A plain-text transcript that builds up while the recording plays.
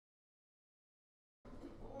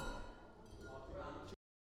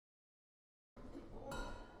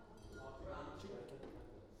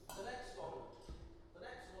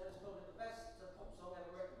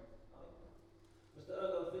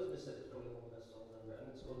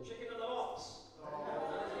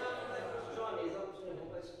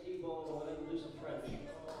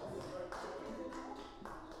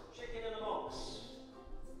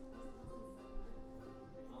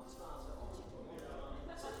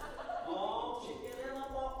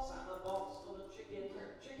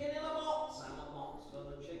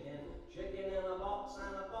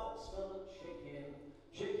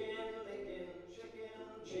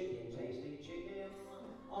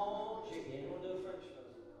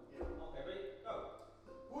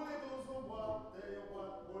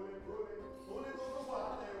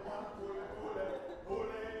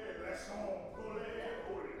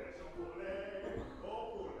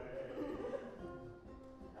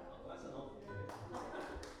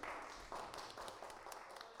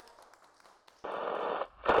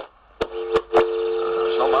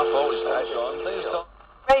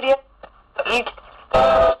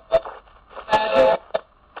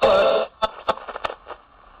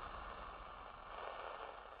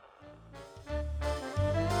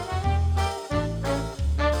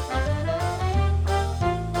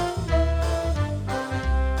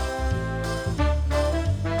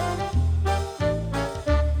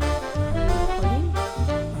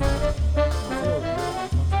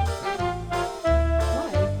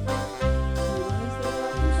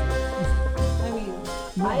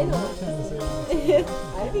I I'm don't. not trying to say I'm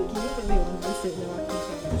I think you really want to sit in a rocking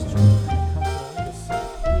chair. just trying to find a comfortable way to sit.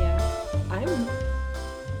 Yeah,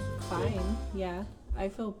 I'm fine. Yeah, I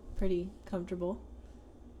feel pretty comfortable.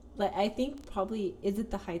 Like, I think probably, is it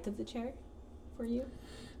the height of the chair for you?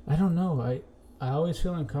 I don't know. I always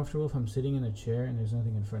feel uncomfortable if I'm sitting in a chair and there's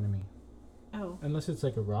nothing in front of me. Oh. Unless it's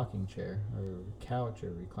like a rocking chair or a couch or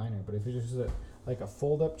a recliner. But if it's just like a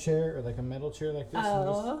fold-up chair or like a metal chair like this.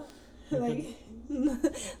 Oh. and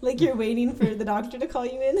Like you're waiting for the doctor to call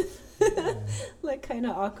you in. yeah. Like kind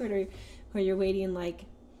of awkward, or where you're waiting like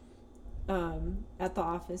at the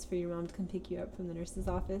office for your mom to come pick you up from the nurse's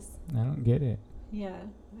office. I don't get it. Yeah,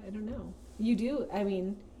 I don't know. You do. I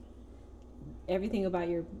mean, everything about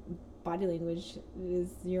your body language is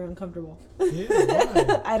you're uncomfortable. Yeah,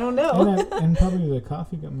 why? I don't know. And probably the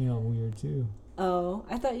coffee got me all weird too. Oh,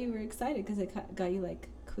 I thought you were excited because it got you like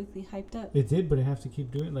quickly hyped up. It did, but I have to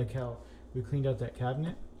keep doing like how we cleaned out that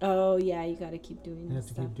cabinet. Oh yeah, you got to keep doing I have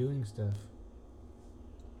to stuff keep doing stuff.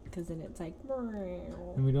 because then it's like.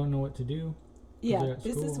 And we don't know what to do. Yeah, they're at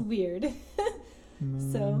this is school. weird.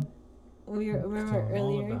 So we were, remember Tell 'em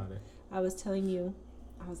all earlier about it. I was telling you,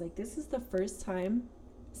 I was like, this is the first time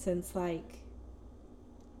since like,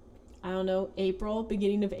 I don't know,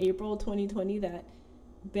 beginning of April 2020 that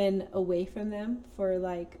been away from them for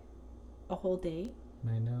like a whole day.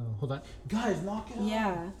 I know. Hold on. Guys, knock it off.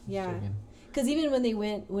 Yeah, yeah. Because even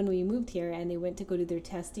when we moved here and they went to go do their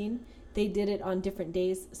testing, they did it on different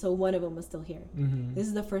days. So one of them was still here. Mm-hmm. This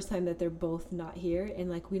is the first time that they're both not here. And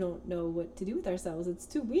like, we don't know what to do with ourselves. It's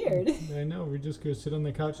too weird. I know. We're just going to sit on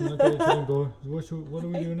the couch and look at each other and go, what do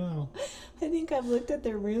we do now? I think I've looked at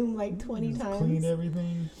their room like 20 Just times. Clean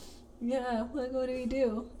everything. Yeah, like what do we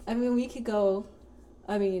do? I mean, we could go.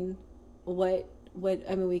 I mean, what?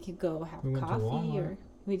 I mean, we could go have We went to coffee, Walmart. or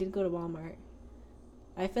we did go to Walmart.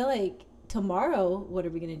 I feel like tomorrow. What are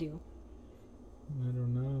we gonna do? I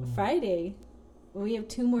don't know. Friday. We have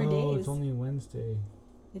 2 more Oh, days. it's only Wednesday.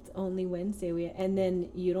 It's only Wednesday. And then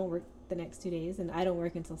you don't work the next 2 days, and I don't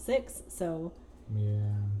work until 6. So Yeah.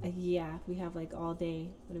 yeah, we have like all day.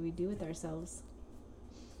 What do we do with ourselves?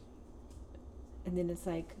 And then it's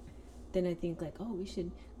like, then I think like, oh, we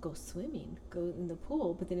should go swimming, go in the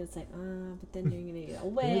pool. But then it's like, but then you're gonna get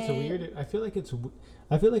away. It's a weird. I feel like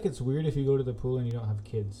it's weird if you go to the pool and you don't have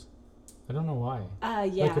kids. I don't know why.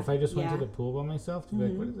 Yeah. Like if I just went yeah. to the pool by myself, to be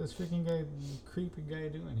like, Mhm. what is this freaking creepy guy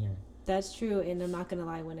doing here? That's true, and I'm not gonna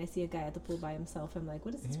lie. When I see a guy at the pool by himself, I'm like,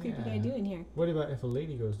 what is this creepy guy Yeah. doing here? What about if a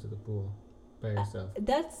lady goes to the pool by herself?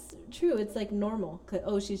 That's true. It's like normal.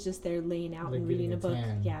 Oh, she's just there laying out Like and reading a getting book.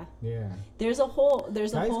 tan. Yeah. Yeah. There's a whole.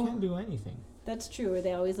 Guys can't do anything. That's true. Or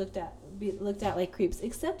they always looked at like creeps.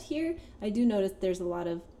 Except here, I do notice there's a lot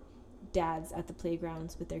of dads at the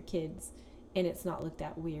playgrounds with their kids, and it's not looked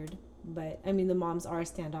at weird. But I mean, the moms are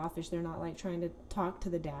standoffish. They're not like trying to talk to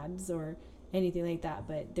the dads or anything like that.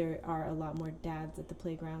 But there are a lot more dads at the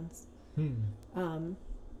playgrounds.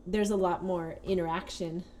 There's a lot more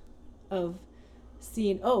interaction of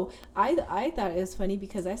seeing. Oh, I thought it was funny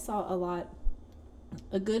because I saw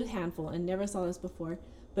a good handful, and never saw this before.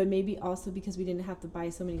 But maybe also because we didn't have to buy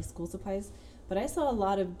so many school supplies. But I saw a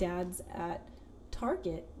lot of dads at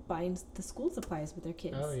Target buying the school supplies with their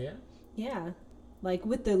kids. Oh yeah. Yeah, like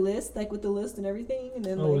with the list and everything, and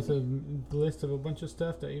then With a list of a bunch of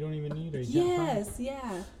stuff that you don't even need or you can't find. yes,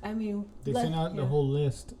 yeah. I mean, They sent out the whole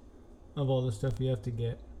list of all the stuff you have to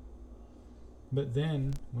get. But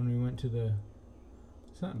then when we went to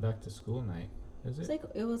it's not back to school night, is it? It's like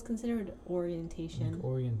it was considered orientation. Like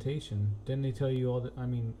orientation. Then they tell you all the. I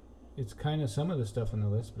mean, it's kind of some of the stuff on the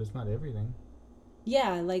list, but it's not everything.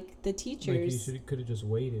 Yeah, like the teachers. Like you could have just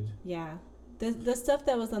waited. Yeah, the stuff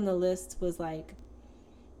that was on the list was like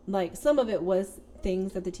some of it was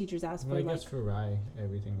things that the teachers asked Well, for. I guess for Rye,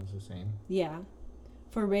 everything was the same. Yeah,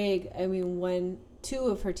 for Reg, I mean, 2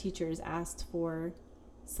 of her teachers asked for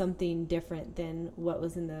something different than what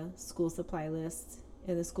was in the school supply list,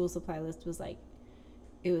 and the school supply list was like,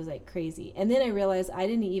 it was like crazy. And then I realized I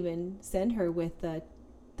didn't even send her with the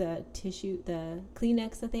tissue, the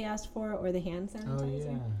Kleenex that they asked for, or the hand sanitizer.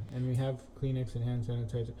 Oh yeah, and we have Kleenex and hand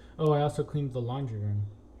sanitizer. Oh, I also cleaned the laundry room.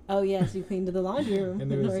 Oh yes, you cleaned the laundry room And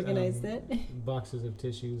there and was organized it. boxes of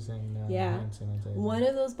tissues and Yeah. hand sanitizer. One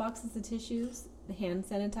of those boxes of tissues, the hand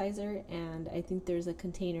sanitizer, and I think there's a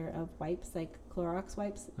container of wipes, like Clorox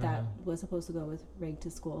wipes, that was supposed to go with Reg to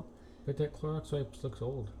school. But that Clorox wipes looks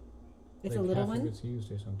old. It's like a little half one. of it's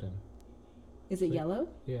used or something. Is it like- yellow?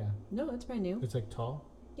 Yeah. No, it's brand new. It's like tall.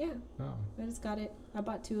 Yeah, Oh. I just got it. I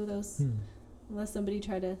bought 2 of those. Unless somebody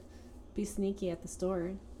tried to be sneaky at the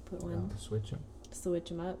store, put one, Switch them. switch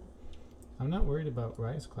them up. I'm not worried about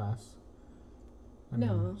Rye's class.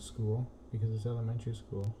 school, because it's elementary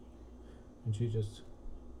school, and she just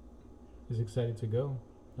is excited to go.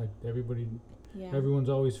 Like everyone's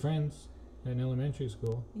always friends in elementary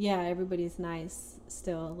school. Yeah, everybody's nice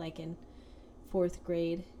still, like in 4th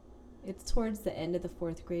grade. It's towards the end of the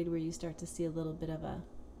 4th grade where you start to see a little bit of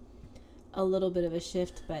a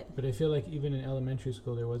shift, but I feel like even in elementary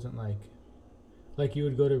school there wasn't like you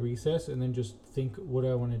would go to recess and then just think, what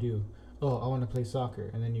do I want to do? Oh, I want to play soccer,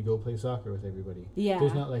 and then you go play soccer with everybody. Yeah.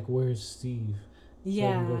 There's not like, where's Steve? Yeah. So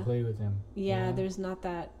I can go play with him. Yeah, you know? There's not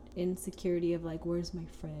that insecurity of like, where's my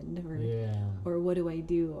friend, or or what do I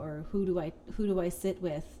do, or who do I sit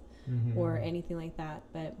with, or anything like that.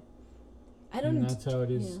 But I don't. And that's how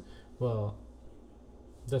it is. Yeah. Well,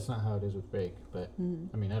 that's not how it is with Bake, but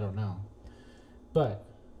I mean, I don't know. But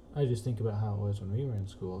I just think about how it was when we were in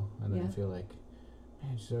school, and then I feel like,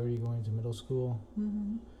 man, she's already going to middle school,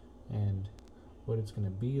 and what it's gonna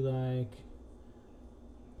be like.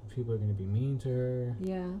 People are gonna be mean to her.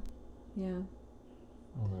 Yeah.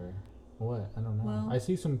 Or what? I don't know. Well, I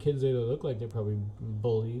see some kids there that look like they're probably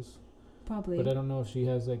bullies. Probably. But I don't know if she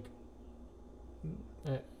has like.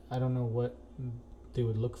 I don't know what they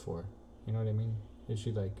would look for. You know what I mean? Is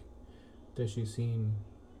she like? Does she seem?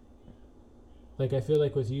 Like, I feel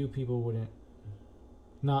like with you, people wouldn't.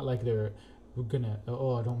 Not like they're gonna.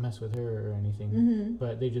 Oh, don't mess with her or anything.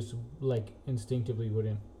 But they just like instinctively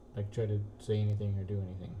wouldn't like try to say anything or do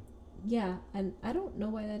anything. Yeah, and I don't know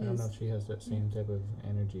why that is. I don't know if she has that same type of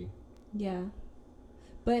energy. Yeah,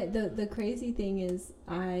 but the crazy thing is,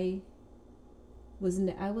 I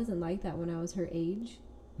wasn't like that when I was her age.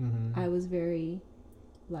 I was very,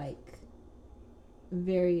 like,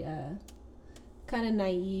 very kind of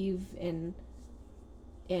naive and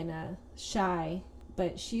shy.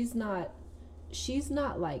 But she's not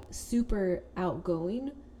like super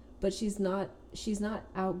outgoing, but she's not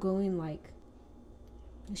outgoing like.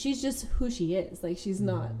 She's just who she is. Like, she's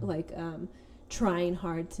not like trying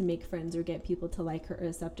hard to make friends or get people to like her or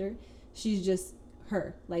accept her. She's just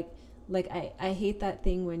her. Like I hate that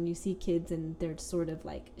thing when you see kids and they're sort of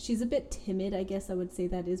like, she's a bit timid, I guess I would say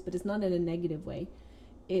that is, but it's not in a negative way.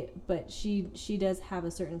 But she does have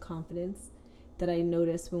a certain confidence that I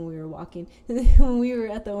noticed when we were walking. When we were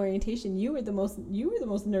at the orientation, you were the most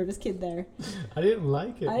nervous kid there. I didn't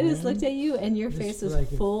like it. I just looked at you and your face was like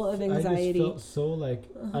full of anxiety. I just felt so like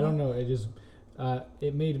I don't know. It just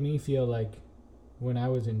it made me feel like when I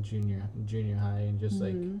was in junior high and just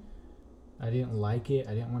like I didn't like it.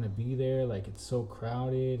 I didn't want to be there. Like, it's so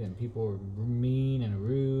crowded and people were mean and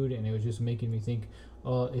rude, and it was just making me think,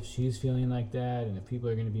 oh, if she's feeling like that and if people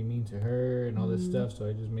are gonna be mean to her and all this stuff. So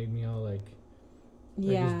it just made me all like. I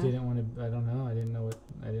just didn't want to. I don't know. I didn't know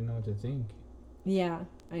what to think. Yeah,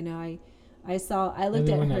 I know. I looked at her. And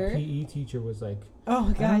then when that PE teacher was like, "Oh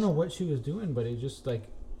gosh," I don't know what she was doing, but it just like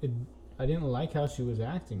I didn't like how she was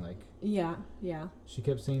acting. Like, yeah. She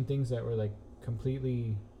kept saying things that were like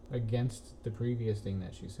completely against the previous thing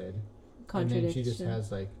that she said. And then she just has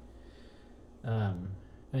like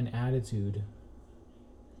an attitude.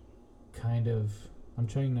 Kind of. I'm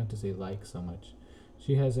trying not to say like so much.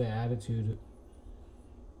 She has an attitude.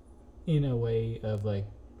 In a way of like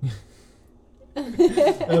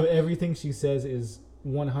of everything she says is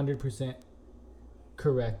 100%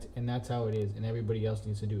 correct, and that's how it is, and everybody else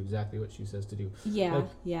needs to do exactly what she says to do. Yeah.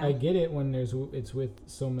 I get it when it's with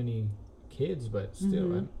so many kids, but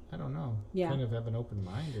still, I don't know. Yeah. Kind of have an open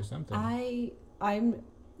mind or something. I'm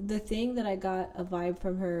the thing that I got a vibe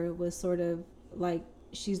from her was sort of like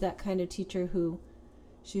she's that kind of teacher who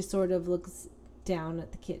she sort of looks down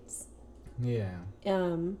at the kids. Yeah.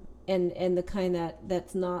 And the kind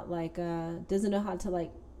that's not like doesn't know how to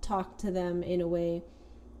like talk to them in a way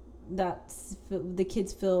that the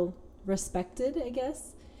kids feel respected, I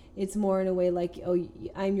guess. It's more in a way like, oh,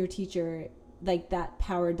 I'm your teacher, like that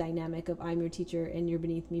power dynamic of I'm your teacher and you're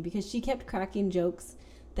beneath me, because she kept cracking jokes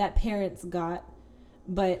that parents got.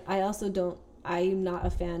 But I'm not a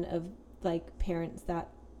fan of like parents that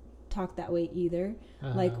talk that way either.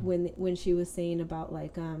 Like when she was saying about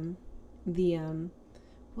like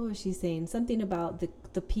what was she saying? Something about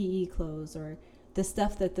the PE clothes or the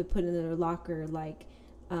stuff that they put in their locker, like,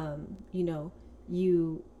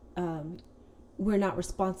 we're not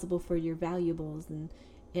responsible for your valuables, and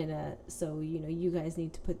so, you guys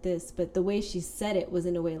need to put this. But the way she said it was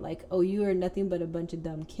in a way like, oh, you are nothing but a bunch of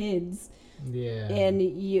dumb kids. Yeah.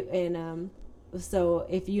 So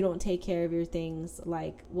if you don't take care of your things,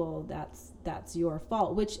 like, well, that's your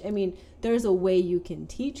fault. Which, I mean, there's a way you can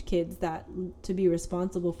teach kids that to be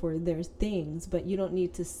responsible for their things, but you don't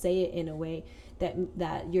need to say it in a way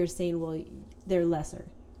that you're saying, well, they're lesser.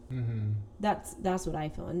 Mm-hmm. That's what I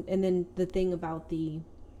feel. And then the thing about the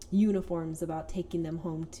uniforms, about taking them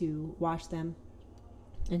home to wash them,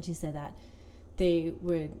 and she said that they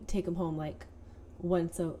would take them home like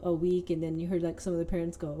once a week, and then you heard like some of the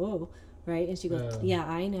parents go, oh, right, and she goes, yeah,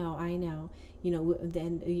 I know,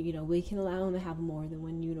 then we can allow them to have more than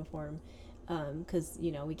one uniform, because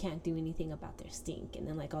we can't do anything about their stink. And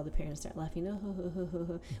then like all the parents start laughing,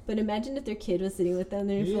 oh, but imagine if their kid was sitting with them,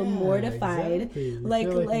 they'd feel mortified. Exactly.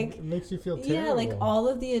 like it makes you feel terrible. Yeah, like all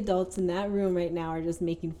of the adults in that room right now are just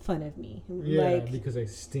making fun of me. Yeah, because I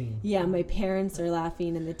stink. Yeah, my parents are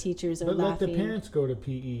laughing and the teachers are laughing. But let the parents go to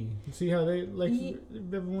PE. See how they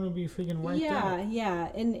everyone will be freaking wiped out. Yeah,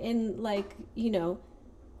 and like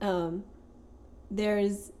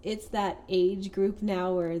it's that age group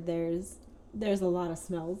now where there's a lot of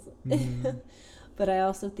smells. Mm-hmm. But I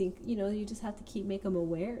also think you just have to make them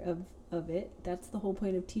aware of it. That's the whole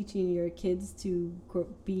point of teaching your kids to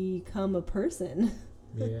become a person.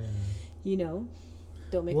 Yeah.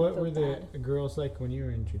 Don't make what them feel were bad. the girls like when you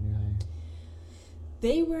were in junior high?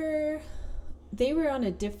 They were on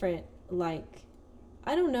a different, like,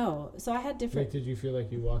 I don't know. So I had different. Like, did you feel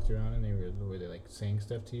like you walked around and were they like saying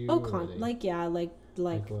stuff to you? Oh, like what?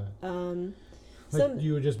 Like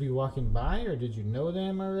you would just be walking by, or did you know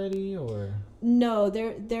them already, or? No,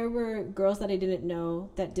 there were girls that I didn't know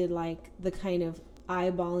that did like the kind of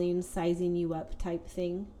eyeballing, sizing you up type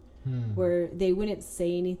thing, where they wouldn't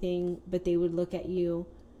say anything, but they would look at you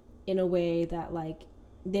in a way that like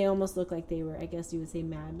they almost look like they were, I guess you would say,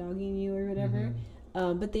 mad dogging you or whatever.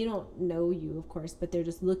 Mm-hmm. But they don't know you, of course, but they're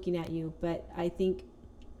just looking at you. But I think,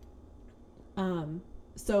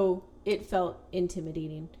 so it felt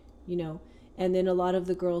intimidating, And then a lot of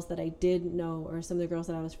the girls that I did know, or some of the girls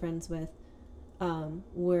that I was friends with,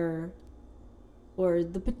 or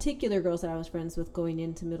the particular girls that I was friends with going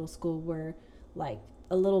into middle school were like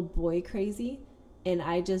a little boy crazy, and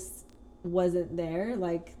I just wasn't there.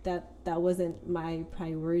 Like that wasn't my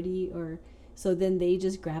priority, or so then they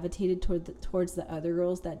just gravitated towards the other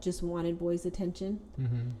girls that just wanted boys' attention.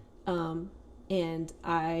 Mm-hmm. And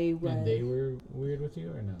I was. And they were weird with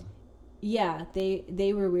you, or no? Yeah,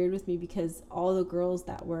 they were weird with me because all the girls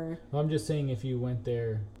that were. Well, I'm just saying, if you went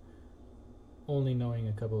there only knowing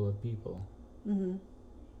a couple of people, Mm-hmm.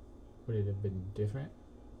 would it have been different?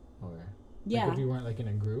 Or yeah, like if you weren't like in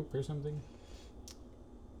a group or something?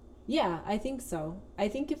 Yeah, I think so. I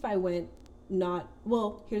think if I went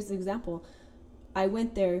here's an example. I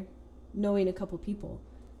went there knowing a couple people,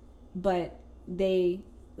 but they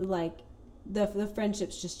like the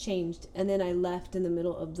friendships just changed, and then I left in the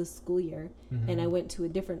middle of the school year, Mm-hmm. and I went to a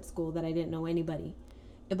different school that I didn't know anybody.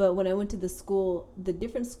 But when I went to the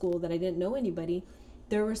different school that I didn't know anybody,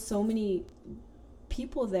 there were so many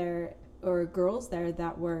people there, or girls there,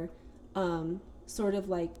 that were sort of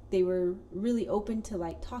like they were really open to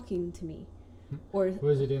like talking to me. Or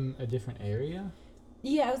was it in a different area?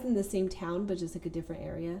 Yeah, I was in the same town, but just like a different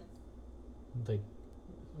area.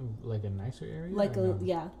 Like a nicer area? Like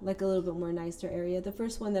like a little bit more nicer area. The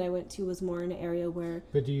first one that I went to was more in an area where.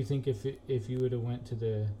 But do you think if you would have went to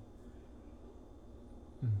the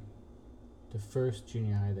first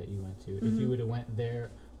junior high that you went to, Mm-hmm. if you would have went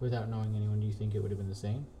there without knowing anyone, do you think it would have been the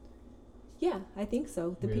same? Yeah, I think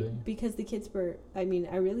so. Really? Because the kids were. I mean,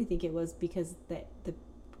 I really think it was because the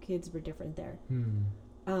kids were different there.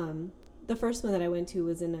 The first one that I went to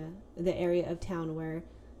was in the area of town where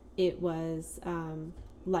it was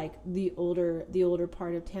like the older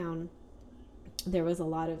part of town. There was a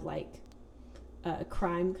lot of like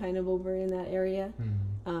crime kind of over in that area.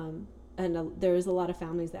 And there was a lot of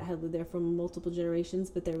families that had lived there for multiple generations,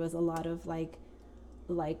 but there was a lot of like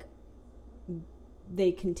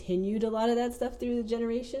they continued a lot of that stuff through the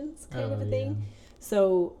generations kind of a thing. Yeah.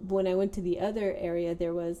 So when I went to the other area,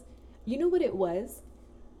 there was, what it was?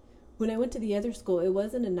 When I went to the other school, it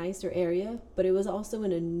wasn't a nicer area, but it was also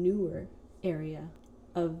in a newer area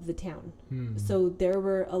of the town. So there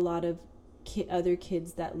were a lot of other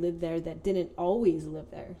kids that lived there that didn't always live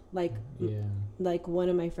there. Like one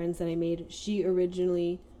of my friends that I made, she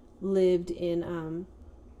originally lived in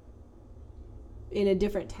a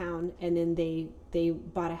different town, and then they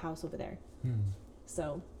bought a house over there.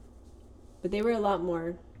 So, but they were a lot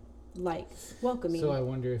more like welcoming. So I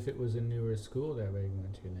wonder if it was a newer school that we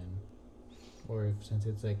went to then, or if, since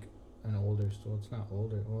it's like an older school, it's not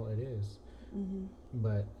older. Well, it is. Mm-hmm.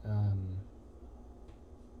 But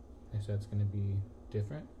if that's going to be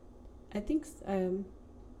different. I think I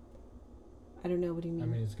don't know, what do you mean? I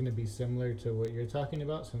mean, it's going to be similar to what you're talking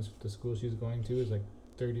about, since the school she's going to is like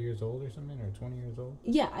 30 years old or something, or 20 years old.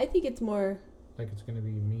 Yeah, I think it's more. Like it's going to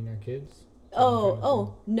be meaner kids.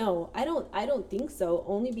 Oh, no. I don't think so.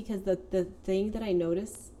 Only because the thing that I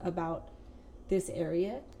notice about this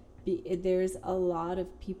area, there's a lot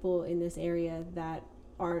of people in this area that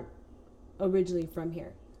aren't originally from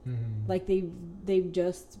here. Mm-hmm. Like they've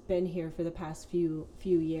just been here for the past few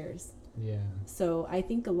years. Yeah. So I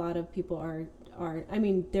think a lot of people are I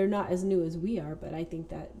mean, they're not as new as we are, but I think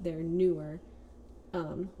that they're newer.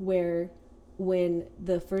 Where when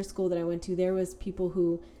the first school that I went to, there was people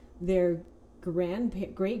who their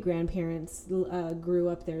great grandparents grew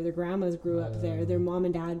up there, their grandmas grew up there, their mom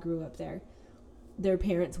and dad grew up there, their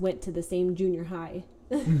parents went to the same junior high.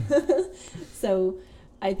 So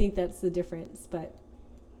I think that's the difference.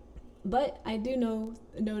 But I do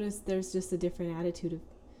notice there's just a different attitude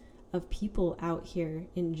of people out here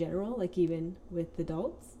in general, like even with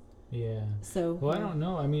adults. Yeah. So well, I don't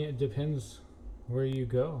know. I mean, it depends where you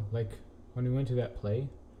go. Like when we went to that play.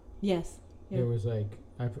 Yes. Yeah. There was like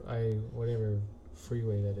I whatever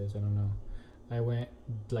freeway that is. I don't know. I went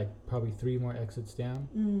like probably 3 more exits down,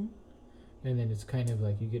 and then it's kind of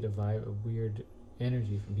like you get a weird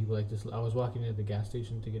energy from people like this. I was walking into the gas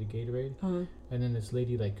station to get a Gatorade, and then this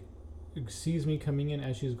lady like sees me coming in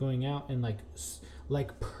as she's going out, and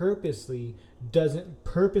purposely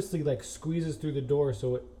like squeezes through the door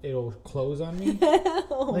so it'll close on me.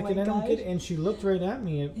 Oh like, my and I don't gosh. get it. And she looked right at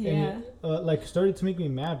me, and it like started to make me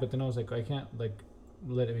mad. But then I was like, I can't like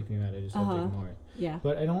let it make me mad. I just have to ignore it. Yeah.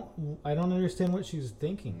 But I don't understand what she's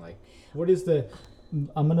thinking. Like, what is the?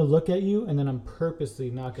 I'm gonna look at you, and then I'm purposely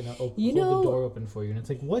not gonna hold the door open for you. And it's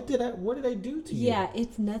like, what did I do to you? Yeah,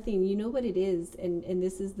 it's nothing. You know what it is, and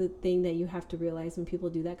this is the thing that you have to realize when people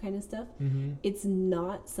do that kind of stuff. Mm-hmm. It's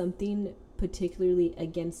not something particularly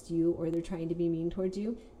against you, or they're trying to be mean towards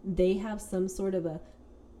you. They have some sort of a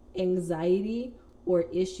anxiety or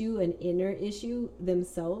issue, an inner issue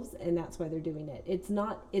themselves, and that's why they're doing it.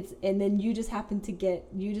 And then you just happen to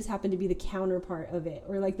be the counterpart of it,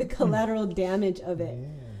 or like the collateral damage of it. Yeah.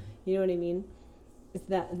 You know what I mean? It's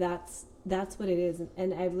that's what it is.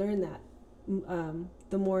 And I've learned that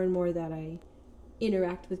the more and more that I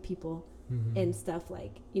interact with people and stuff,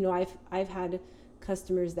 like, you know, I've had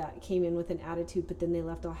customers that came in with an attitude, but then they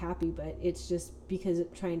left all happy, but it's just because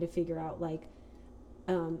of trying to figure out, like,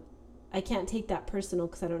 I can't take that personal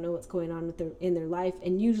because I don't know what's going on in their life,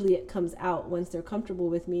 and usually it comes out once they're comfortable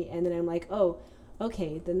with me, and then I'm like, oh,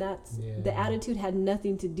 okay, then the attitude had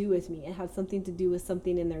nothing to do with me. It had something to do with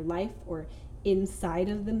something in their life or inside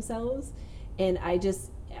of themselves, and I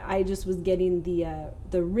just was getting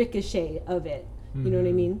the ricochet of it. You know what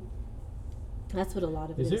I mean? That's what a lot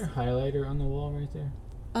of it is. Is there a highlighter on the wall right there?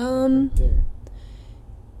 Right there.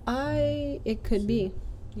 It could be,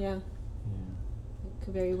 yeah. Yeah.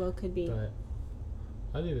 Could very well could be. But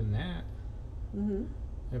other than that,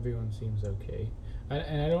 everyone seems okay.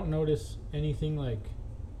 And I don't notice anything like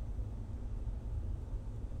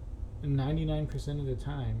 99% of the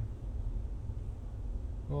time.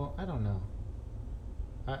 Well, I don't know.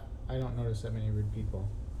 I don't notice that many rude people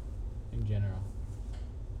in general.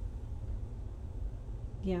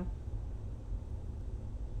 Yeah.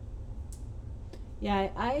 Yeah,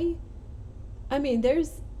 I mean,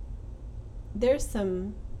 there's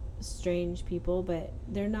some strange people, but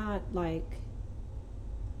they're not like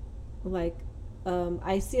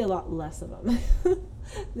I see a lot less of them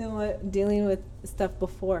than what dealing with stuff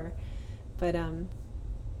before. But I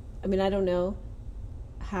mean, I don't know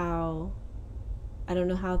how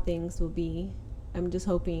things will be. I'm just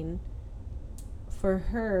hoping for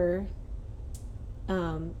her,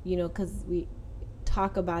 you know, because we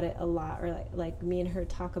talk about it a lot, or like me and her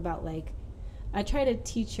talk about, like, I try to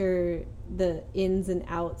teach her the ins and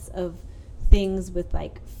outs of things with,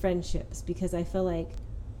 like, friendships, because I feel like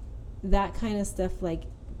that kind of stuff, like,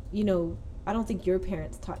 you know, I don't think your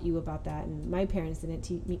parents taught you about that, and my parents didn't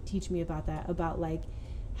teach me about that, about, like,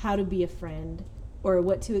 how to be a friend, or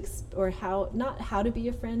what to or how, not how to be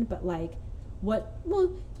a friend, but like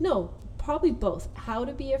probably both, how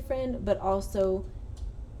to be a friend, but also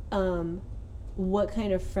what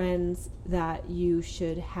kind of friends that you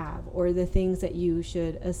should have, or the things that you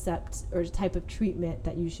should accept, or type of treatment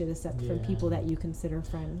that you should accept from people that you consider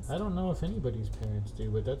friends. I don't know if anybody's parents do,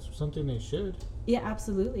 but that's something they should. Yeah,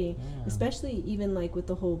 absolutely. Yeah. Especially even like with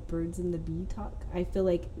the whole birds and the bee talk. I feel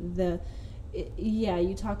like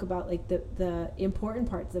you talk about, like, the important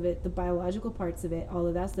parts of it, the biological parts of it, all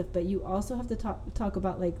of that stuff, but you also have to talk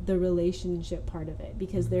about, like, the relationship part of it,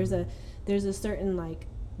 because there's a certain, like,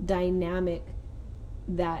 dynamic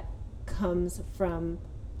that comes from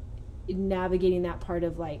navigating that part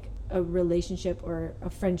of, like, a relationship or a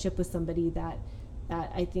friendship with somebody that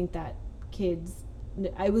I think that kids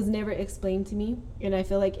I was never explained to me, and I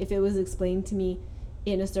feel like if it was explained to me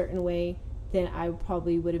in a certain way, then I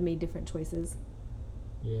probably would have made different choices.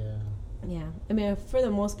 Yeah. Yeah, I mean, for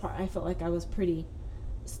the most part, I felt like I was pretty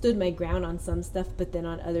stood my ground on some stuff, but then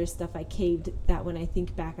on other stuff I caved, that when I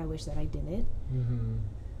think back I wish that I didn't. Mm-hmm.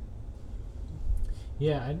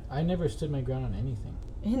 Yeah, I never stood my ground on anything.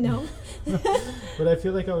 No. But I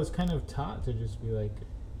feel like I was kind of taught to just be like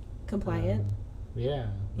Compliant. Yeah.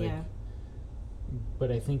 Like, Yeah.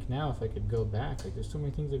 But I think now if I could go back, like there's so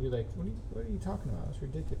many things I'd be like, what are you talking about? It's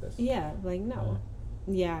ridiculous. Yeah, like no.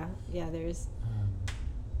 Yeah, there's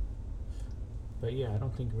but yeah, I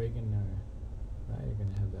don't think Reagan or I are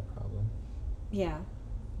gonna have that problem. Yeah.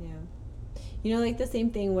 You know, like the same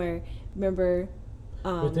thing where, remember,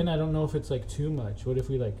 but then I don't know if it's like too much. What if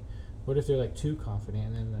they're like too confident,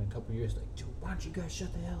 and then in a couple of years, like, dude, why don't you guys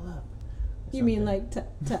shut the hell up? You mean like to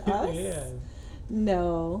us? Yeah.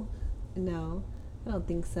 No, I don't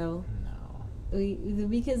think so. No.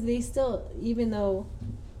 Because they still, even though,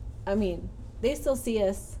 I mean, they still see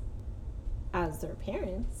us as their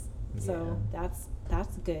parents, so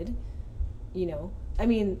that's good. You know, I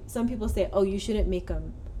mean, some people say, oh, you shouldn't make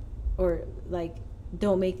them, or like,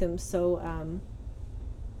 don't make them so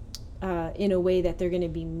in a way that they're going to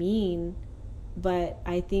be mean. But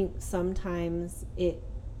I think sometimes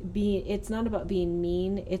it's not about being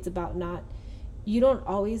mean. It's about you don't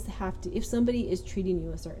always have to, if somebody is treating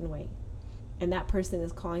you a certain way and that person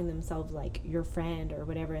is calling themselves like your friend or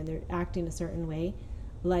whatever, and they're acting a certain way,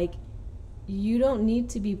 like, you don't need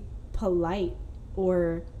to be polite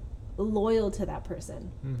or loyal to that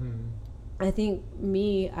person. Mm-hmm. I think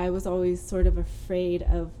I was always sort of afraid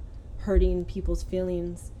of hurting people's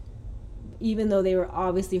feelings, even though they were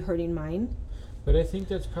obviously hurting mine. But I think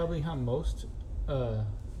that's probably how most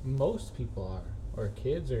people are, or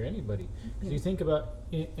kids, or anybody. Because you think about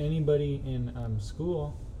anybody in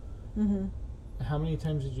school. Mm-hmm. How many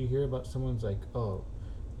times did you hear about someone's like, oh,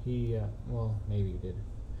 he, well, maybe you did.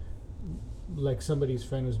 Like somebody's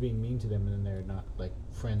friend was being mean to them, and then they're not like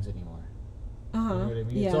friends anymore. You know what I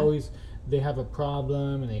mean? Yeah. It's always they have a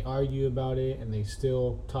problem and they argue about it, and they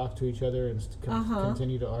still talk to each other and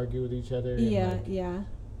continue to argue with each other. Yeah, and yeah.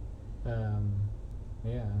 I don't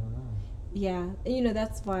know. Yeah, you know,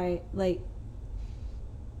 that's why, like,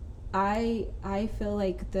 I feel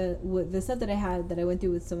like the stuff that I went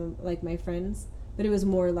through with some of like my friends, but it was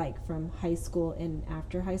more like from high school and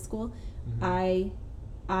after high school. Mm-hmm.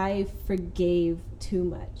 I forgave too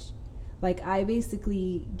much. Like, I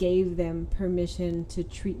basically gave them permission to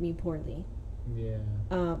treat me poorly. Yeah.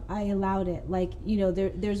 I allowed it. Like, you know,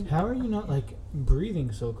 there's. How are you not like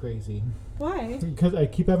breathing so crazy? Why? Because I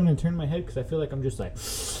keep having to turn my head because I feel like I'm just like.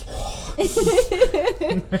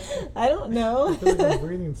 I don't know. I feel like I'm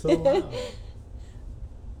breathing so loud.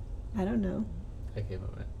 I don't know. I gave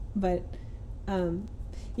up it. But,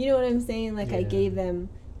 you know what I'm saying? Like, I gave them,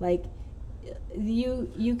 like,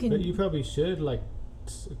 you can. But you probably should, like,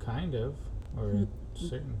 kind of, or at a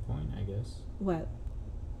certain point, I guess. What?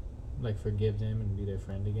 Like, forgive them and be their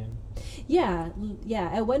friend again. Yeah.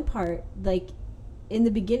 At one part, like, in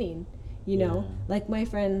the beginning, you know, like my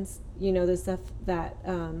friends, you know, the stuff that,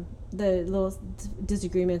 the little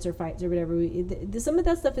disagreements or fights or whatever, some of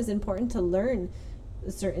that stuff is important to learn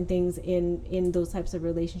certain things in those types of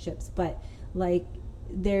relationships. But, like,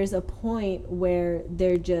 there's a point where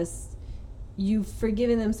they're just, you've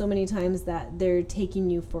forgiven them so many times that they're taking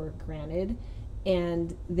you for granted,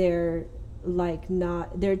 and they're like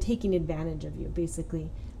they're taking advantage of you, basically.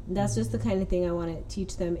 That's just the kind of thing I want to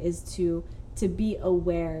teach them, is to be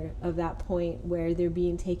aware of that point where they're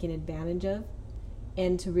being taken advantage of,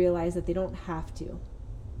 and to realize that they don't have to.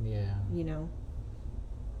 Yeah. You know?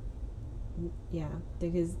 Yeah,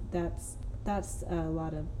 because that's a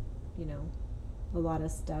lot of, you know, a lot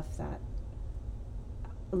of stuff that,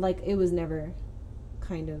 like, it was never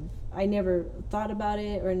kind of, I never thought about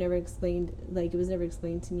it, or never explained, like, it was never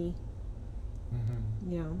explained to me.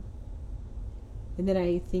 Mm-hmm. You know? And then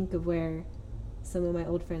I think of where some of my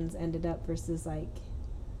old friends ended up versus, like,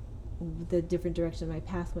 the different direction my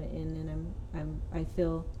path went in, and I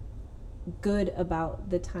feel good about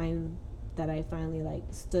the time that I finally, like,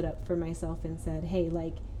 stood up for myself and said, hey,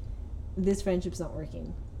 like, this friendship's not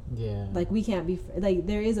working. Yeah. Like, we can't be like,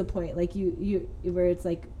 there is a point, like, you where it's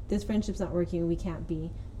like, this friendship's not working, we can't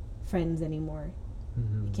be friends anymore.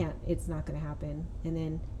 Mm-hmm. It's not gonna happen. And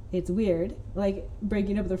then it's weird, like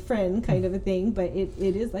breaking up with a friend kind of a thing, but it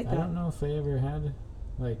is like that. I don't know if I ever had,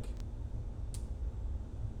 like,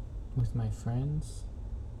 with my friends,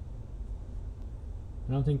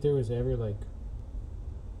 I don't think there was ever like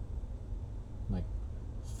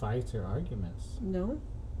fights or arguments. No?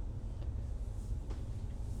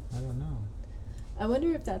 I don't know. I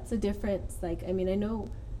wonder if that's a difference. Like, I mean, I know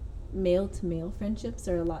male to male friendships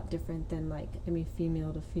are a lot different than, like, I mean,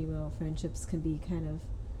 female to female friendships can be kind of,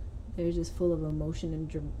 they're just full of emotion and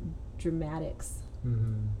dramatics.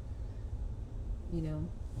 Mm-hmm. You know?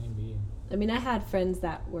 Maybe. I mean, I had friends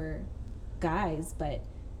that were guys, but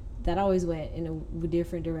that always went in a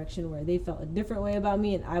different direction where they felt a different way about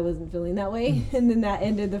me and I wasn't feeling that way. And then that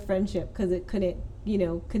ended the friendship because it couldn't, you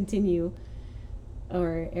know, continue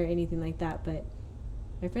or anything like that. But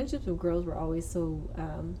my friendships with girls were always so,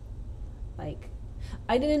 like,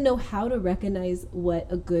 I didn't know how to recognize what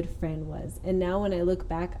a good friend was. And now when I look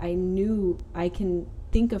back, I knew I can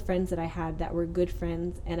think of friends that I had that were good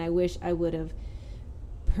friends, and I wish I would have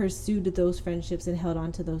pursued those friendships and held on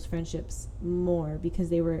to those friendships more because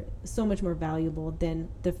they were so much more valuable than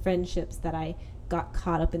the friendships that I got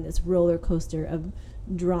caught up in this roller coaster of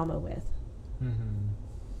drama with. Mm-hmm.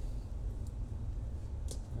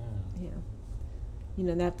 Yeah. You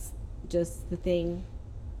know, that's just the thing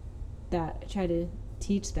that I try to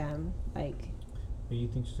teach them. Like, do you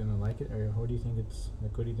think she's gonna like it, or what do you think it's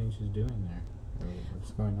like? What do you think she's doing there, or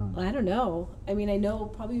what's going on? I don't know. I mean, I know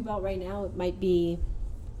probably about right now it might be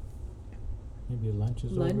maybe lunch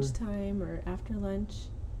is over. Lunchtime or after lunch.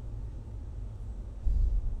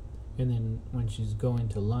 And then when she's going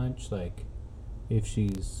to lunch, like, if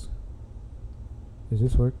she's, does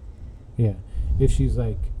this work? Yeah. If she's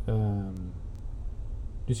like,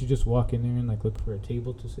 does she just walk in there and like look for a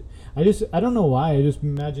table to sit? I don't know why. I just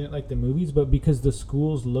imagine it like the movies, but because the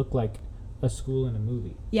schools look like a school in a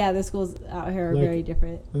movie. Yeah, the schools out here are like, very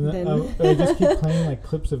different. I just keep playing like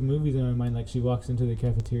clips of movies in my mind. Like she walks into the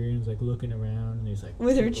cafeteria and is like looking around, and there's like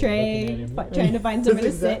with her tray, trying to find somewhere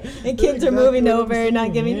to sit, and kids are moving over and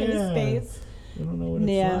not giving her the space. I don't know what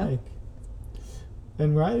it's like.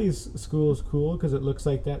 And Riley's school is cool because it looks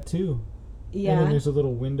like that too. Yeah. And then there's a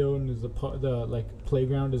little window, and there's the like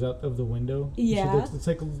playground is out of the window. Yeah. It's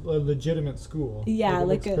like a legitimate school. Yeah,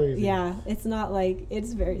 like crazy. Yeah. It's not like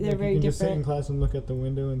it's very. They're very different. You can just sit in class and look at the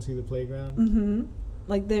window and see the playground. Mm-hmm.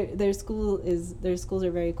 Like their schools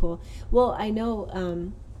are very cool. Well, I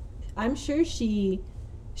know. I'm sure she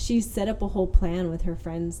set up a whole plan with her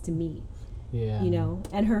friends to meet. Yeah. You know,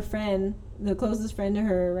 and her friend, the closest friend to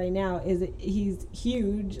her right now, he's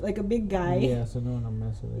huge, like a big guy. Yeah, so no one will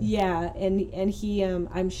mess with it. Yeah, and he,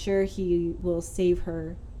 I'm sure he will save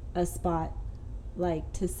her a spot,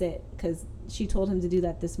 like, to sit, because she told him to do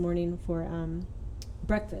that this morning for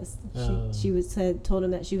breakfast. She told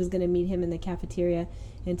him that she was going to meet him in the cafeteria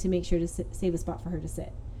and to make sure to save a spot for her to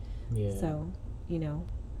sit. Yeah. So, you know,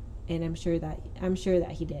 and I'm sure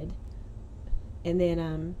that he did. And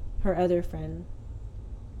then her other friend,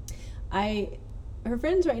 her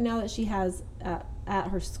friends right now that she has at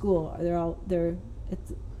her school,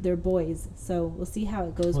 they're boys. So we'll see how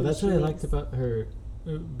it goes. Well, that's what I liked about her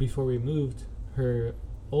before we moved. Her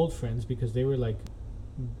old friends, because they were like,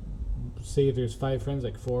 say if there's 5 friends,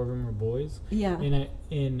 like 4 of them are boys. Yeah.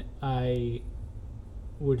 And I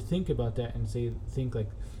would think about that and think like,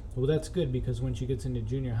 well, that's good, because when she gets into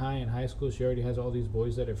junior high and high school, she already has all these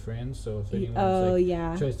boys that are friends. So if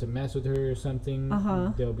anyone tries to mess with her or something,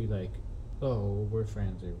 they'll be like, oh, we're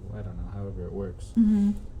friends, or I don't know, however it works.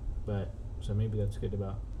 Mm-hmm. But so maybe that's good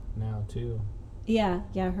about now too. Yeah,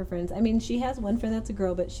 her friends. I mean, she has one friend that's a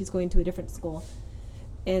girl, but she's going to a different school,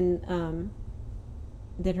 and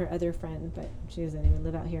than her other friend, but she doesn't even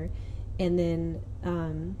live out here. And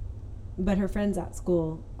then, but her friends at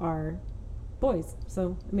school are boys.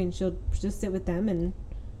 So I mean, she'll just sit with them and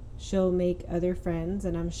she'll make other friends.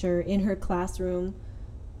 And I'm sure in her classroom,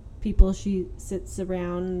 people she sits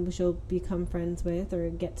around, she'll become friends with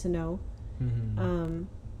or get to know. Mm-hmm.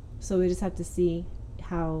 So we just have to see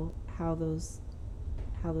how those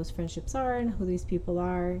friendships are and who these people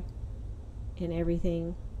are and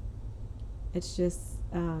everything. It's just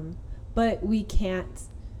but we can't,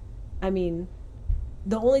 I mean,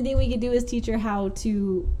 the only thing we can do is teach her how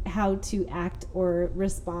to act or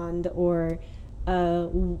respond or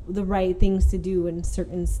the right things to do and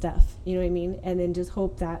certain stuff, you know what I mean? And then just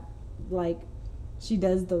hope that, like, she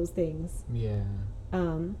does those things. Yeah.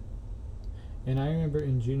 And I remember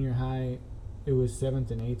in junior high, it was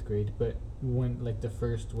 7th and 8th grade, but when, like, the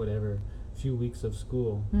first few weeks of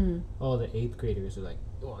school, all the 8th graders are like,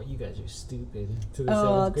 oh, you guys are stupid, to the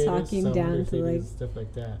 7th graders. Talking down to, like, stuff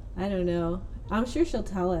like that. I don't know. I'm sure she'll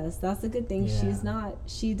tell us. That's the good thing. Yeah.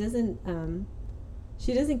 She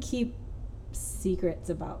doesn't keep secrets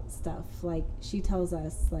about stuff. Like, she tells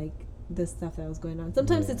us, like, the stuff that was going on.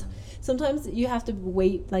 Sometimes you have to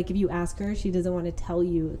wait. Like, if you ask her, she doesn't want to tell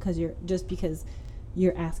you because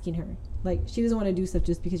you're asking her. Like, she doesn't want to do stuff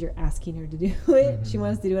just because you're asking her to do it. She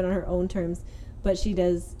wants to do it on her own terms, but she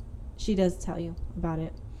does tell you about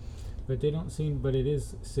it. But they don't seem, but it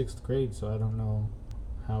is 6th grade, so I don't know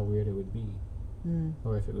how weird it would be.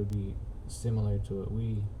 Or if it would be similar to what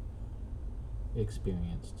we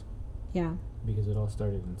experienced. Yeah. Because it all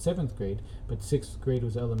started in 7th grade, but 6th grade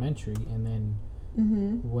was elementary, and then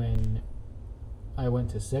when I went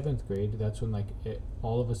to 7th grade, that's when, like,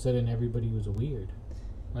 all of a sudden everybody was weird.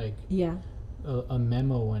 Like, yeah, a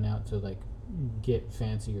memo went out to, like, get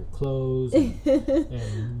fancier clothes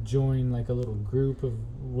and join, like, a little group of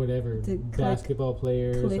whatever basketball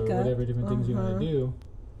players or whatever different things you want to do.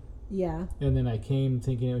 Yeah. And then I came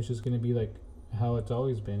thinking it was just going to be like how it's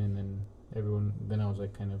always been, and then I was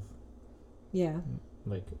like kind of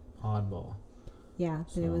like oddball. Yeah,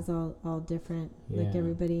 so. But it was all different. Yeah. Like,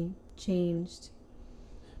 everybody changed.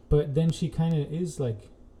 But then she kind of is like,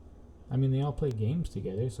 I mean, they all play games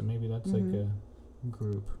together, so maybe that's like a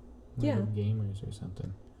group, like of gamers or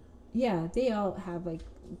something. Yeah, they all have like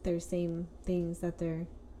their same things that they're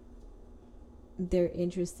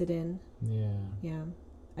interested in. Yeah. Yeah.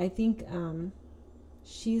 I think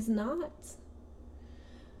she's not.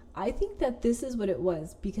 I think that this is what it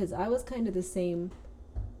was, because I was kind of the same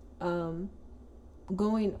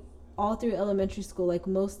going all through elementary school. Like,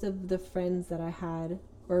 most of the friends that I had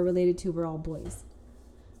or related to were all boys.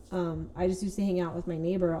 I just used to hang out with my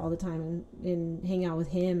neighbor all the time and hang out with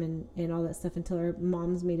him and all that stuff until our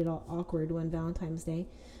moms made it all awkward one Valentine's Day.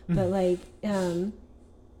 But like,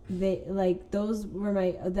 they, like, those were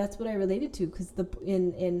that's what I related to, because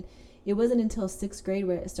it wasn't until 6th grade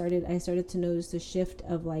where I started to notice a shift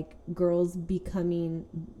of, like, girls becoming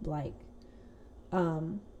like,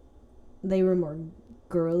 they were more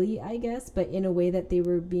girly, I guess, but in a way that they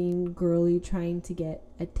were being girly, trying to get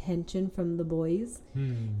attention from the boys.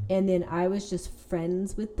 And then I was just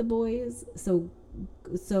friends with the boys, so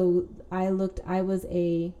I was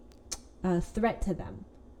a threat to them,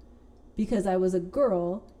 because I was a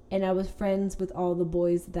girl and I was friends with all the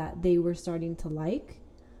boys that they were starting to like,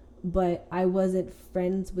 but I wasn't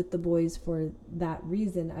friends with the boys for that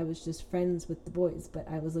reason. I was just friends with the boys, but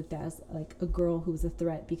I was looked at as like a girl who was a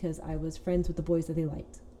threat because I was friends with the boys that they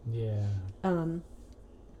liked. Yeah. And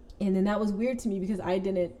then that was weird to me, because I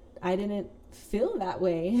didn't feel that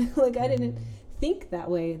way. Like, I didn't think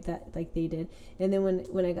that way that like they did. And then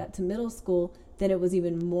when I got to middle school, then it was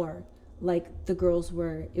even more like the girls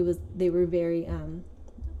they were very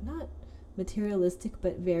not materialistic,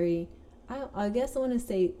 but very, I guess I want to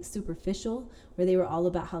say superficial, where they were all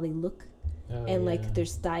about how they look like their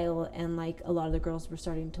style, and like a lot of the girls were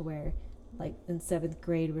starting to wear, like in 7th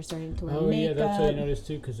grade, were starting to wear makeup. Yeah, that's what I noticed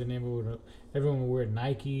too, because everyone would wear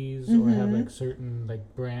Nikes or have like certain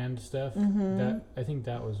like brand stuff. That, I think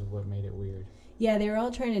that was what made it weird. Yeah, they were all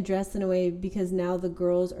trying to dress in a way, because now the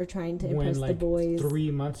girls are trying to impress the boys. 3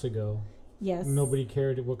 months ago, nobody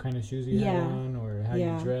cared what kind of shoes you had on or how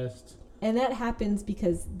you dressed. And that happens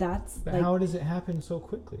because that's... But like, how does it happen so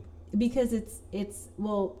quickly? Because it's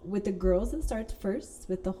well, with the girls it starts first,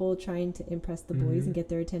 with the whole trying to impress the boys and get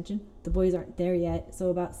their attention. The boys aren't there yet, so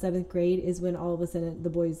about 7th grade is when all of a sudden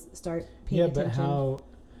the boys start paying attention. Yeah, but how...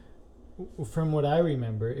 From what I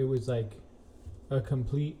remember, it was like a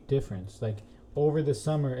complete difference. Like, over the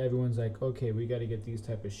summer, everyone's like, okay, we got to get these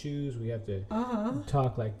type of shoes. We have to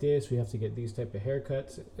talk like this. We have to get these type of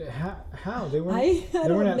haircuts. How? They weren't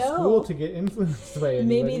at school to get influenced by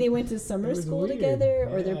anybody. Maybe they went to summer school together,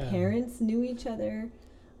 or their parents knew each other,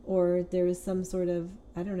 or there was some sort of,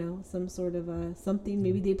 I don't know, some sort of something.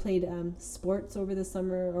 Maybe they played sports over the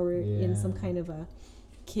summer, or in some kind of a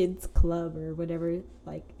kids club or whatever,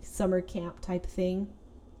 like summer camp type thing.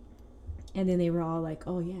 And then they were all like,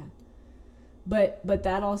 oh yeah. But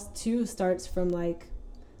that all too starts from like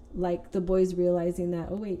the boys realizing that,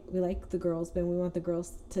 oh wait, we like the girls, but we want the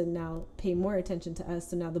girls to now pay more attention to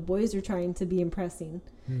us. So now the boys are trying to be impressive.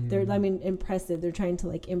 They're trying to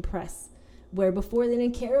like impress, where before they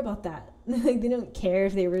didn't care about that. Like, they don't care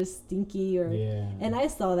if they were stinky or. Yeah. And I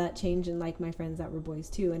saw that change in like my friends that were boys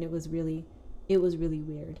too, and it was really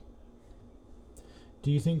weird. Do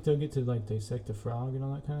you think they'll get to like dissect a frog and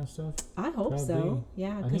all that kind of stuff? I hope so.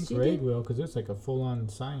 Yeah, I think Greg will, because it's like a full-on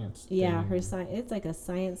science. Yeah, it's like a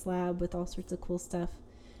science lab with all sorts of cool stuff.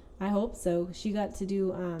 I hope so. She got to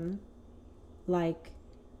do like,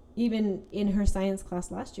 even in her science class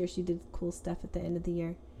last year, she did cool stuff at the end of the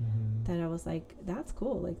year. That I was like, that's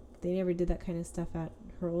cool. Like, they never did that kind of stuff at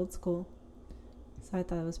her old school, so I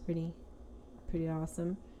thought it was pretty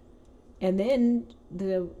awesome. And then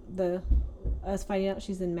the us finding out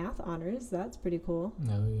she's in math honors, that's pretty cool.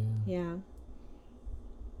 Oh yeah.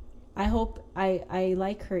 Yeah. I hope I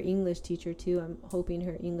like her English teacher too. I'm hoping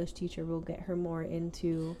her English teacher will get her more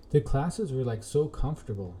into. The classes were like so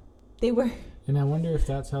comfortable. They were. And I wonder if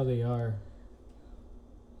that's how they are,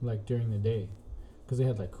 like during the day, because they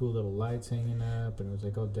had like cool little lights hanging up and it was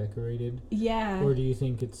like all decorated. Yeah. Or do you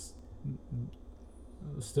think it's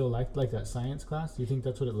still like that science class? Do you think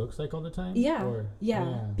that's what it looks like all the time? Yeah. Or,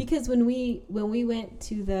 yeah. Because when we went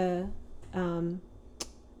to the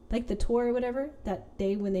like the tour or whatever that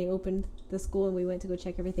day when they opened the school and we went to go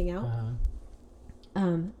check everything out,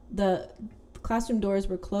 the classroom doors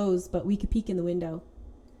were closed, but we could peek in the window,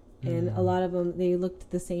 and a lot of them, they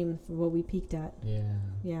looked the same for what we peeked at.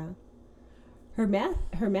 Yeah. Her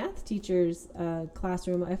math teacher's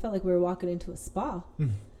classroom, I felt like we were walking into a spa.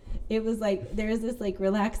 It was like there's this like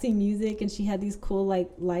relaxing music, and she had these cool like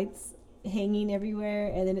lights hanging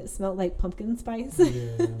everywhere, and then it smelled like pumpkin spice.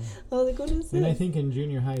 Yeah. I was like, what is this? And I think in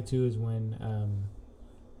junior high too is when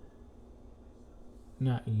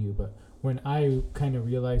not you, but when I kind of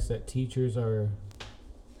realized that teachers are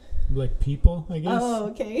like people, I guess. Oh,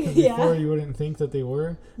 okay. 'Cause Yeah. before you wouldn't think that they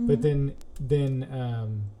were, but then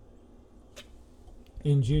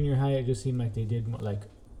in junior high it just seemed like they did more, like,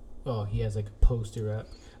 oh, he has like a poster up.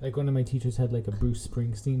 Like one of my teachers had like a Bruce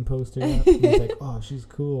Springsteen poster up. He was like, oh, she's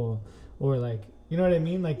cool. Or like, you know what I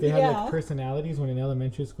mean? Like they had like personalities when in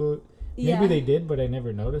elementary school. Maybe they did, but I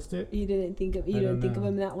never noticed it. You didn't think of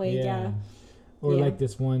them that way. Yeah. Or like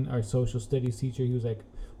this one, our social studies teacher, he was like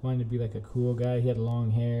wanted to be like a cool guy. He had long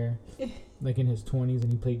hair, like in his 20s,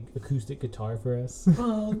 and he played acoustic guitar for us.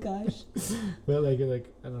 Oh gosh. But like I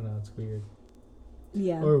don't know, it's weird.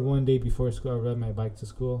 Yeah. Or one day before school, I rode my bike to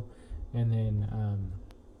school, and then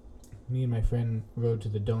me and my friend rode to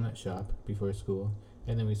the donut shop before school,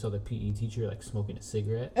 and then we saw the PE teacher like smoking a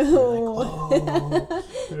cigarette. Oh, like, oh.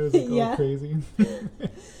 It was like all crazy.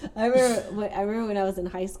 I remember when I was in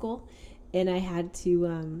high school, and I had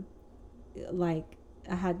to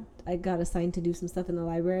I got assigned to do some stuff in the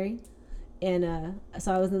library, and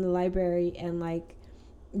so I was in the library, and like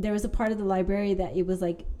there was a part of the library that it was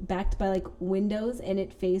like backed by like windows, and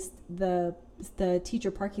it faced the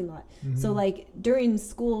teacher parking lot. So like during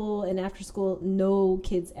school and after school, no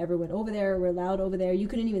kids ever went over there or were allowed over there. You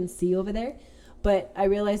couldn't even see over there. But I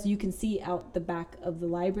realized you can see out the back of the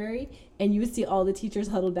library, and you would see all the teachers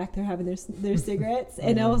huddled back there having their cigarettes.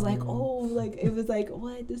 And I was like, oh, like it was like,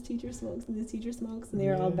 what? This teacher smokes and this teacher smokes, and they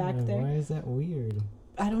were all back there. Why is that weird?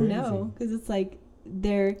 I don't know, because it's like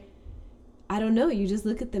I don't know. You just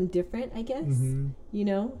look at them different, I guess. You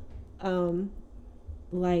know,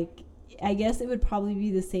 like I guess it would probably be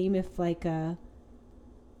the same if like I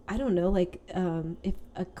don't know, like if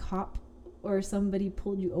a cop or somebody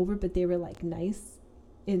pulled you over, but they were like nice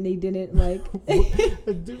and they didn't like.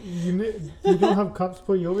 You don't have cops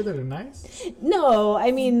pull you over that are nice? No,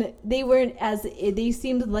 I mean they weren't they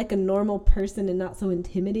seemed like a normal person and not so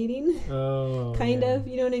intimidating. Oh, kind of,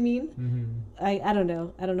 you know what I mean? I don't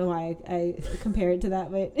know. I don't know why I compare it to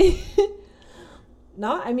that, but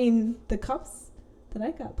not. I mean, the cops that I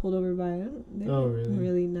got pulled over by, they weren't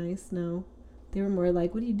really nice. No, they were more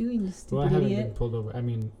like, "What are you doing, you stupid idiot?" Well, I haven't been pulled over. I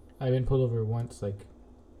mean, I've been pulled over once, like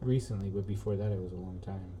recently, but before that, it was a long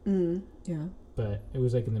time. Yeah. But it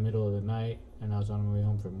was like in the middle of the night, and I was on my way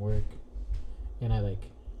home from work, and I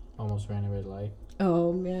like almost ran a red light.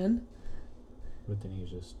 Oh man. But then he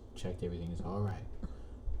just checked everything. He's all right.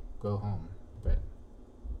 Go home. But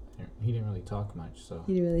he didn't really talk much, so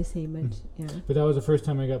he didn't really say much. Yeah. But that was the first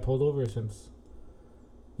time I got pulled over since.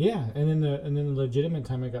 Yeah, and then the legitimate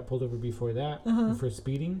time I got pulled over before that for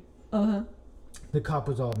speeding. The cop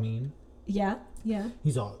was all mean. Yeah.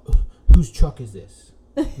 He's all, whose truck is this?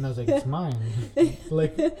 And I was like, it's mine.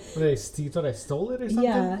 Like, you thought I stole it or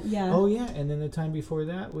something? Yeah. Oh yeah, and then the time before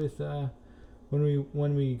that with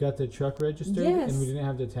when we got the truck registered and we didn't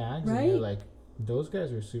have the tags, and they're like, those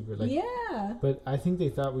guys were super like. Yeah. But I think they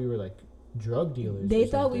thought we were like drug dealers. They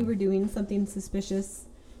thought we were doing something suspicious,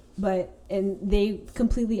 and they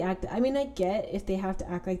completely acted. I mean, I get if they have to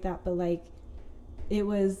act like that, but like, it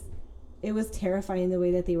was terrifying the way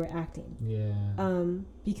that they were acting. Yeah.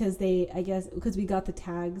 Because because we got the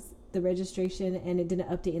tags, the registration, and it didn't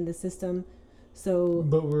update in the system. So.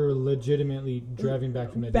 But we're legitimately driving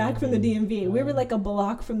back from the DMV. We were like a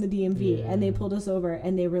block from the DMV, and they pulled us over,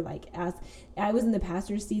 and they were like, I was in the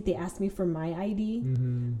passenger seat. They asked me for my ID.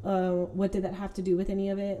 What did that have to do with any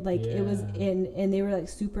of it? Like it was and they were like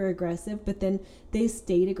super aggressive, but then they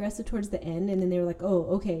stayed aggressive towards the end, and then they were like, oh,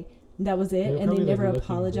 okay. That was it, and they never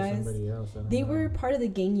apologized. They were part of the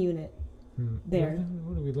gang unit there.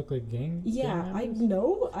 What do we look like, gang? Yeah, I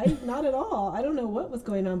not at all. I don't know what was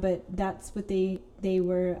going on, but that's what they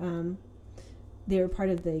were. they were part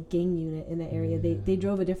of the gang unit in the area. Yeah. They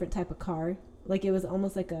drove a different type of car. Like it was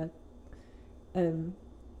almost like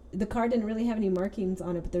the car didn't really have any markings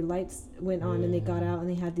on it, but their lights went on and they got out and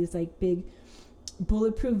they had these like big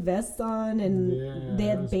bulletproof vests on, and they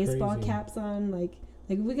had baseball caps on. Like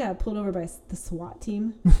we got pulled over by the SWAT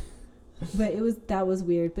team. But that was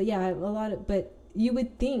weird. But yeah, but you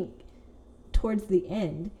would think towards the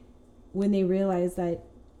end, when they realized that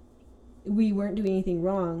we weren't doing anything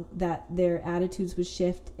wrong, that their attitudes would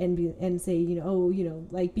shift and say,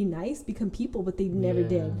 like, be nice, become people, but they never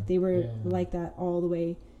did. They were like that all the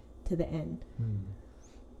way to the end.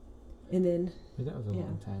 And then, but that was a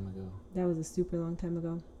long time ago. That was a super long time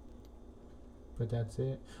ago. But that's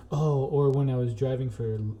it. Oh, or when I was driving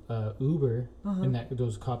for Uber, and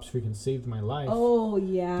those cops freaking saved my life. Oh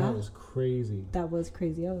yeah, that was crazy. That was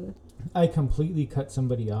crazy. I completely cut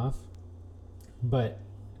somebody off, but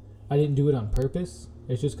I didn't do it on purpose.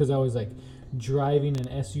 It's just because I was like driving an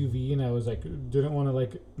SUV and I was like didn't want to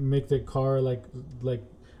like make the car like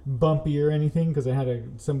bumpy or anything, because I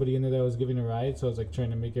had somebody in there that I was giving a ride, so I was like trying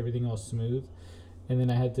to make everything all smooth, and then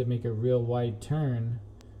I had to make a real wide turn,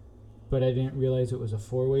 but I didn't realize it was a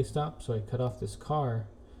 4-way stop, so I cut off this car,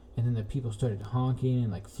 and then the people started honking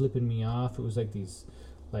and like flipping me off. It was like these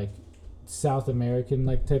like South American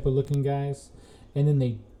like type of looking guys, and then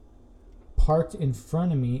they parked in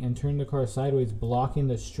front of me and turned the car sideways, blocking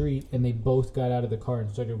the street, and they both got out of the car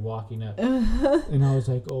and started walking up. And I was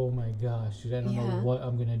like, oh my gosh, I don't know what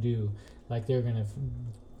I'm gonna do. Like they're gonna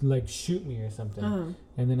like shoot me or something.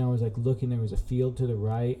 And then I was like looking, there was a field to the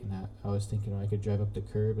right, and I was thinking, I could drive up the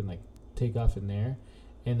curb and like take off in there.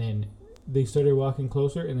 And then they started walking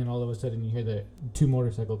closer, and then all of a sudden you hear the 2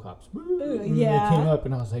 motorcycle cops. And they came up,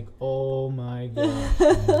 and I was like, oh my gosh.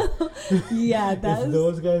 Yeah, that's if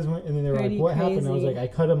those guys went, and then they were like, what happened? I was like, I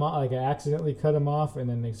cut them off, like I accidentally cut them off, and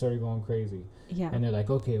then they started going crazy. Yeah. And they're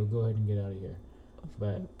like, okay, we'll go ahead and get out of here.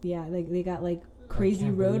 But yeah, like they got like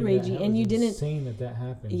crazy road raging, and you didn't. Insane that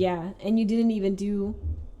happened. Yeah, and you didn't even do.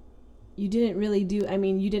 You didn't really do. I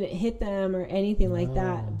mean, you didn't hit them or anything like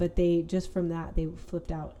that, but they just from that they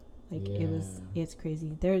flipped out. Like it's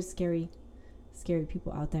crazy. There's scary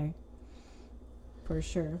people out there. For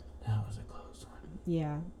sure. That was a close one.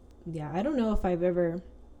 Yeah. I don't know if I've ever,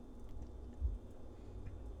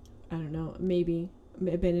 maybe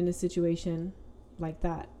been in a situation like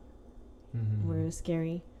that where it was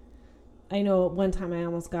scary. I know one time I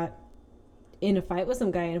almost got in a fight with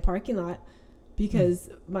some guy in a parking lot because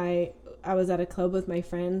I was at a club with my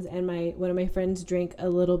friends, and one of my friends drank a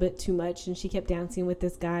little bit too much, and she kept dancing with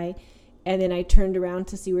this guy, and then I turned around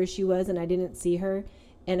to see where she was, and I didn't see her,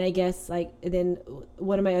 and I guess then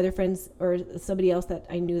one of my other friends or somebody else that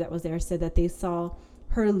I knew that was there said that they saw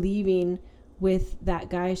her leaving with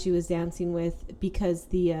that guy she was dancing with because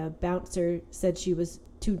the bouncer said she was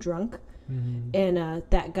too drunk. And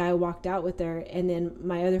that guy walked out with her, and then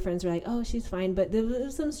my other friends were like, oh, she's fine, but there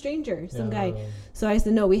was some stranger, some guy. So I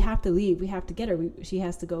said, no, we have to leave, we have to get her, she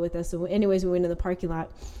has to go with us. So anyways, we went in the parking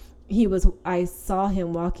lot. I saw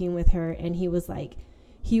him walking with her, and he was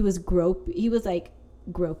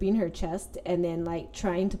groping her chest, and then like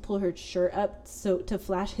trying to pull her shirt up so to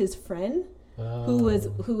flash his friend who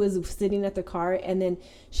was sitting at the car, and then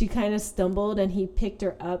she kind of stumbled, and he picked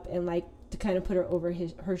her up and like to kind of put her over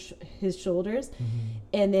his shoulders.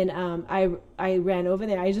 And then I ran over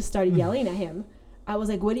there. I just started yelling at him. I was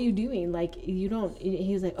like, what are you doing? Like, you don't.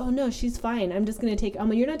 He was like, oh no, she's fine, I'm just gonna take. I'm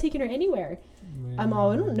like, you're not taking her anywhere. I'm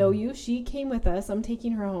all, I don't know you, she came with us, I'm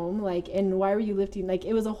taking her home, like, and why were you lifting? Like,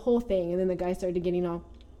 it was a whole thing. And then the guy started getting all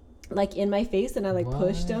like in my face, and I like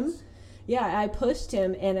pushed him. I pushed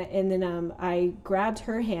him, and then I grabbed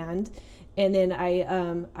her hand, and then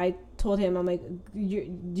I told him, I'm like,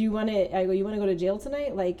 do you want to? I go, you want to go to jail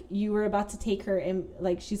tonight? Like, you were about to take her, and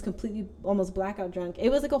like she's completely almost blackout drunk. It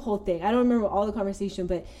was like a whole thing. I don't remember all the conversation,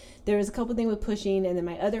 but there was a couple things with pushing, and then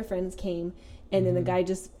my other friends came, and then the guy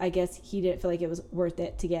just, I guess he didn't feel like it was worth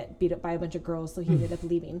it to get beat up by a bunch of girls, so he ended up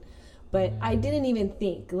leaving. But I didn't even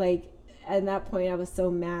think, like, at that point I was so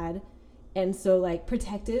mad and so like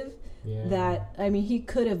protective. That, I mean, he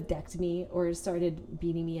could have decked me or started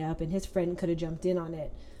beating me up, and his friend could have jumped in on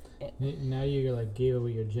it. Now you like gave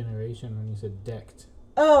away your generation when you said decked.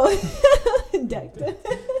 Oh, decked. I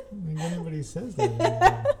mean, nobody says that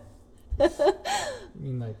anymore. I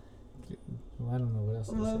mean, like, well, I don't know what else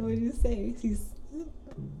to say. What would you say? He's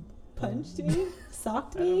punched me?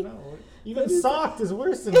 Socked me? I don't know. Even socked is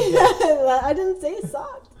worse than that. I didn't say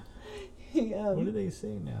socked. What do they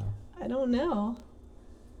say now? I don't know.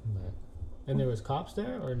 And there was cops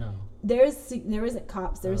there or no? There wasn't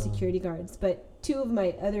cops. There were security guards, but 2 of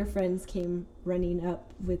my other friends came running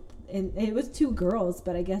up with, and it was 2 girls,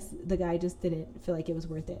 but I guess the guy just didn't feel like it was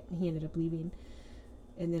worth it. He ended up leaving,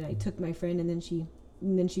 and then I took my friend, and then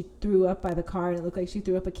she threw up by the car, and it looked like she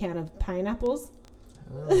threw up a can of pineapples.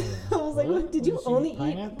 Oh, I was like, what? Did you only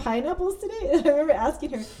eat pineapples today? And I remember asking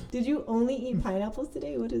her, did you only eat pineapples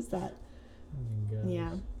today? What is that? Oh my gosh.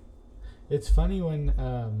 Yeah. It's funny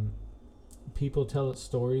when people tell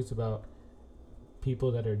stories about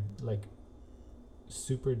people that are like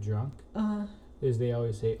super drunk. Is they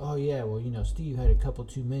always say, oh yeah, well, Steve had a couple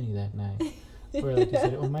too many that night. Or like you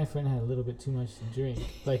said, oh, my friend had a little bit too much to drink.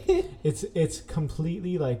 Like it's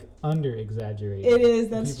completely like under exaggerated. It is.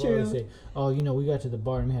 That's people true. Always say, oh, we got to the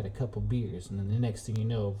bar and we had a couple beers, and then the next thing you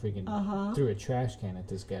know, freaking threw a trash can at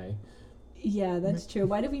this guy. Yeah, that's true.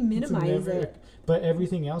 Why do we minimize it? But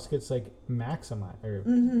everything else gets like maximized.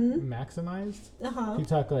 You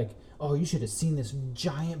talk like, oh, you should have seen this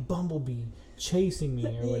giant bumblebee chasing me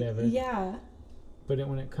or whatever. Yeah. But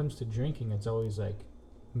when it comes to drinking, it's always like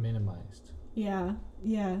minimized. Yeah.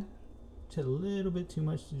 It's a little bit too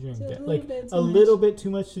much to drink. A little bit too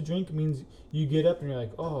much to drink means you get up and you're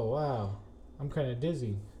like, oh wow, I'm kind of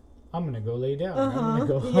dizzy. I'm gonna go lay down. I'm gonna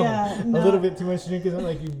go home. Yeah, a little bit too much to drink isn't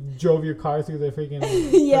like you drove your car through the freaking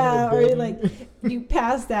or like you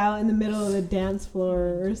passed out in the middle of the dance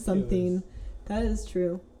floor or something. That is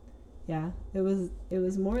true. Yeah, it was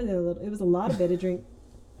more than a little. It was a lot of bit to drink.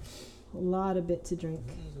 A lot of bit to drink.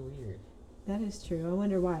 That is weird. That is true. I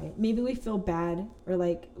wonder why. Maybe we feel bad, or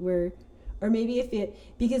like or maybe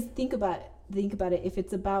because think about it. If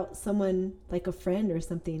it's about someone like a friend or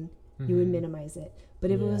something, you would minimize it. But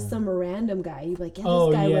if it was some random guy, you'd be like, this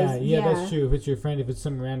guy was... Yeah, that's true. If it's your friend, if it's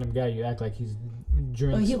some random guy, you act like he's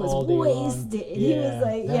drinks he was all day wasted. long. He was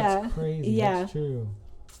like, that's crazy. Yeah. That's true.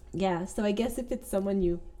 Yeah, so I guess if it's someone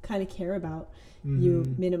you kind of care about,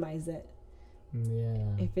 you minimize it.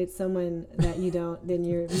 Yeah. If it's someone that you don't, then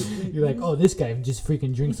you're like, oh, this guy just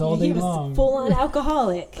freaking drinks all day long. He was full-on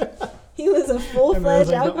alcoholic. He was a full-fledged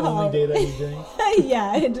alcoholic. The only day that he drank.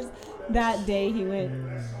 Yeah, just that day he went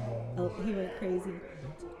crazy.